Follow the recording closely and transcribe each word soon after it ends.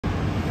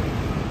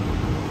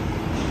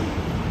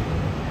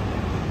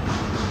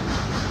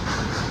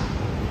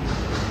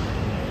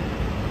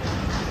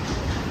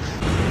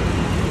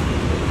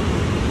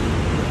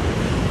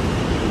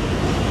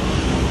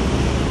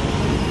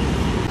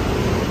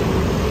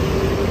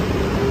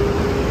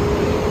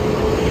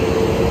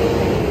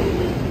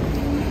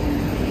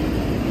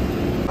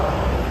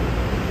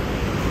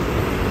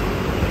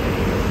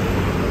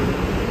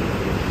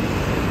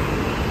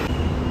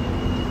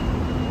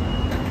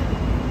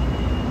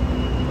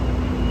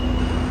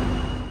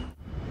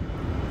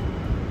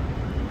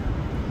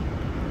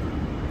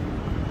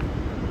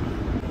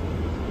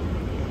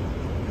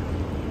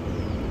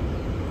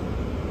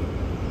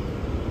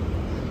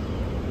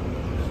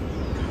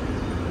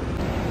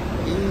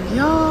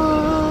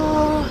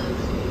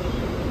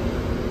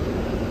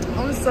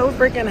so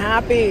freaking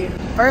happy.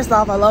 First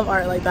off, I love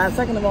art like that.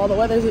 Second of all, the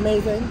weather's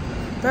amazing.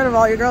 Third of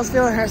all, your girl's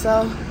feeling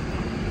herself.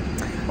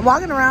 I'm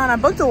walking around. I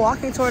booked a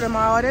walking tour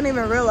tomorrow. I didn't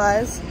even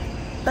realize.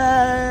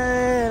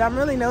 But I'm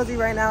really nosy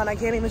right now and I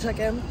can't even check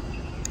in.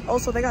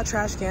 Also, they got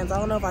trash cans. I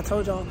don't know if I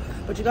told y'all,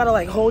 but you gotta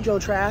like hold your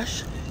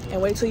trash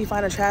and wait till you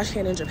find a trash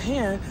can in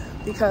Japan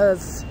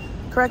because,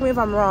 correct me if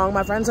I'm wrong,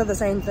 my friends said the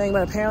same thing,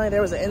 but apparently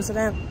there was an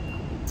incident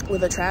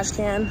with a trash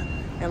can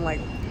and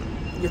like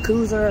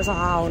Yakuza or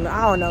something.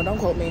 I don't know, don't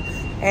quote me.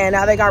 And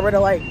now they got rid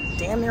of like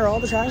damn near all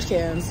the trash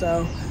cans.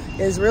 So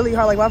it's really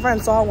hard. Like my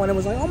friend saw one and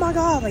was like, oh my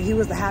God, like he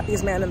was the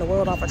happiest man in the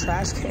world off a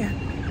trash can.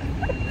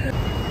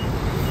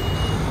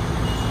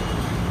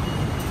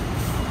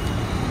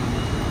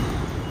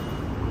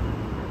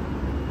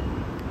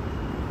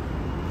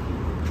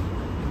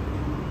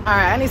 All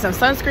right, I need some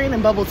sunscreen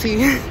and bubble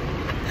tea.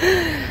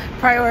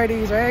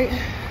 Priorities, right?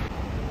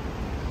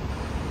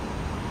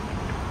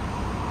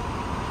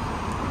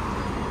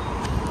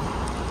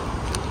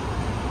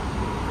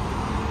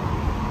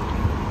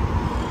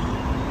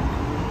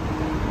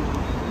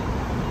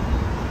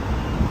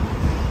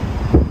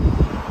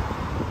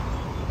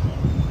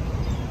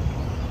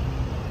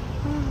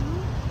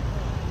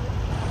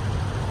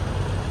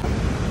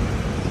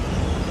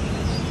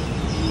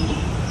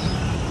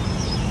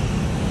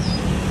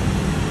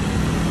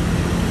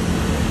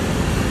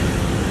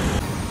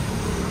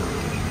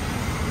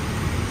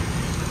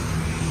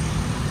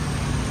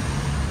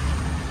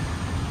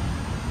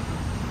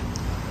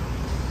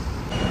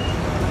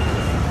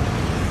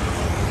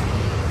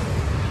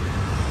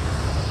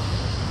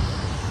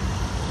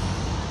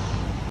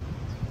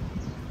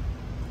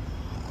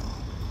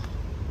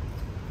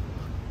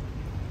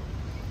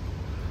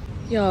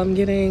 Yo, I'm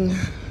getting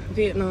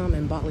Vietnam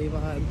and Bali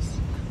vibes.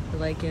 I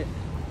like it.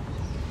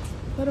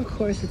 But of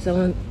course, its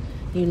own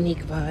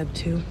unique vibe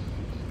too.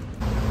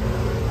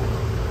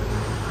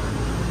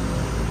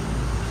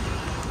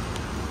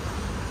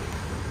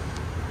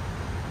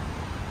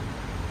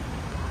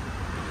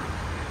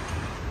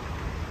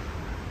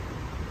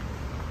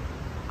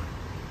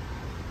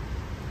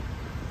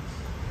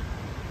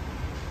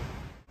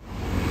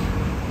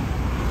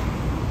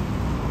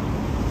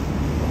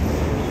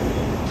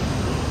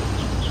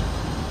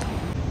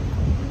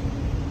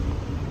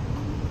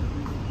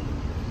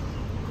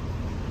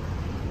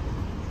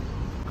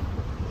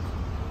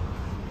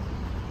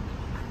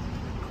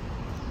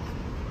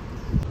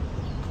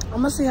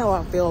 I'm gonna see how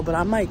I feel, but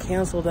I might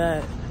cancel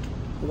that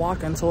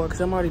walking tour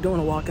because I'm already doing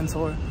a walking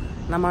tour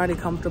and I'm already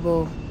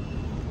comfortable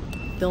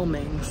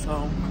filming.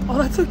 So, oh,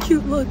 that's a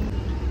cute look.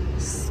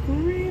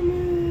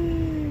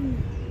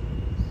 Screaming.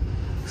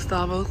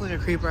 Stop, I look like a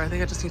creeper. I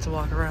think I just need to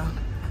walk around.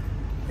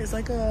 It's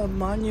like a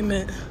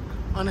monument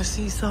on a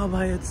seesaw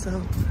by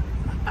itself.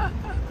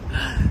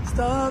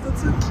 Stop,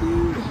 that's so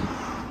cute.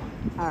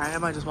 All right, I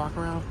might just walk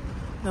around.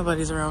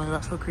 Nobody's around me,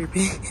 that's so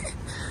creepy.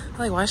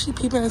 Like, why is she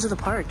peeping into the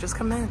park? Just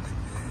come in.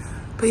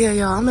 But yeah,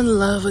 y'all, I'm in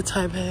love with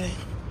Taipei.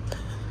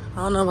 I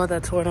don't know about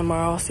that tour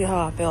tomorrow. I'll see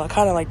how I feel. I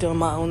kind of like doing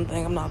my own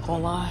thing. I'm not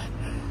gonna lie.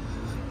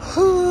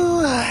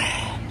 Whew.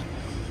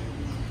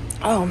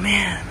 Oh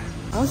man,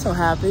 I'm so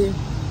happy.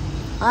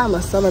 I'm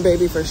a summer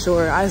baby for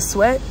sure. I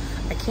sweat.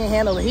 I can't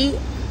handle the heat,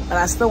 but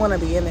I still want to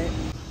be in it.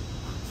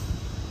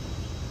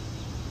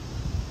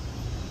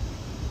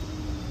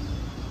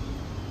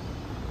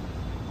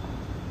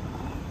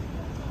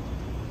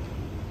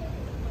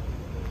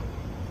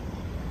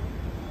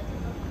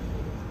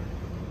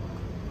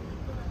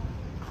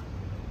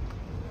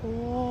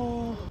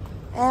 Oh.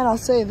 And I'll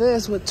say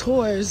this, with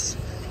tours,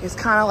 it's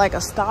kind of like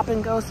a stop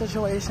and go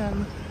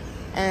situation.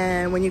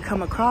 And when you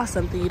come across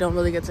something, you don't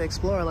really get to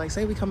explore. Like,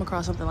 say we come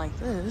across something like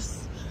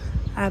this.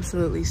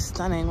 Absolutely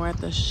stunning. We're at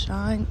the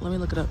let me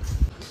look it up.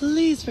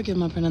 Please forgive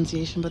my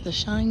pronunciation, but the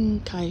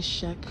Chiang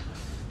Kai-shek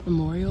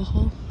Memorial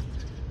Hall.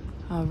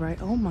 All right,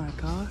 oh my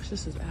gosh,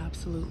 this is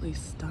absolutely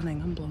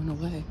stunning. I'm blown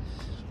away.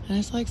 And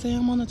it's like, say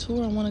I'm on a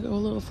tour, I want to go a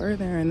little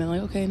further, and then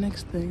like, okay,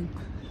 next thing.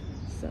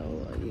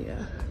 So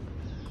yeah,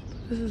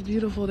 this is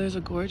beautiful. There's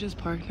a gorgeous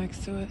park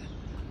next to it.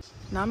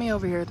 Now me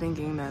over here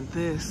thinking that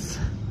this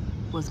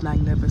was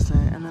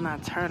magnificent, and then I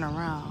turn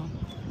around.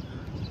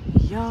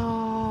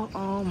 Yo,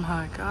 oh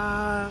my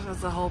gosh,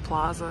 that's the whole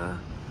plaza.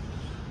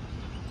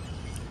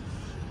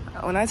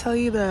 When I tell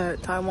you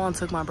that Taiwan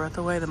took my breath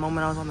away the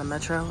moment I was on the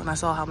metro and I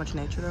saw how much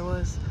nature there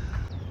was.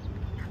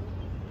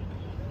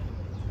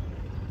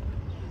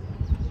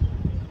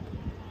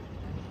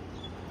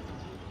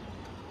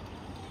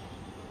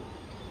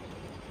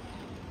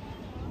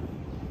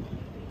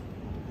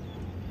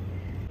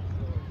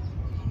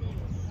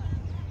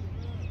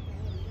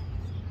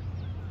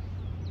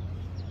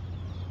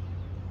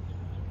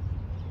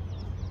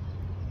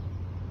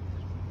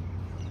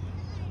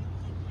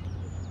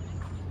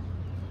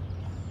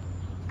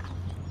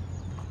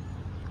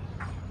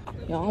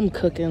 Y'all, I'm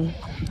cooking.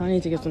 I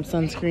need to get some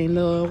sunscreen.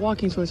 The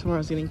walking tour tomorrow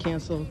is getting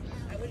canceled,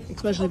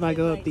 especially if I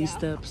go up these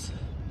steps.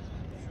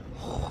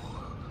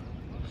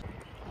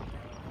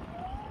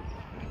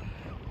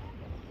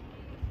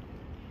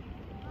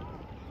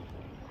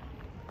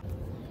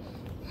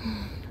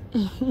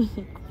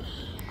 Mm.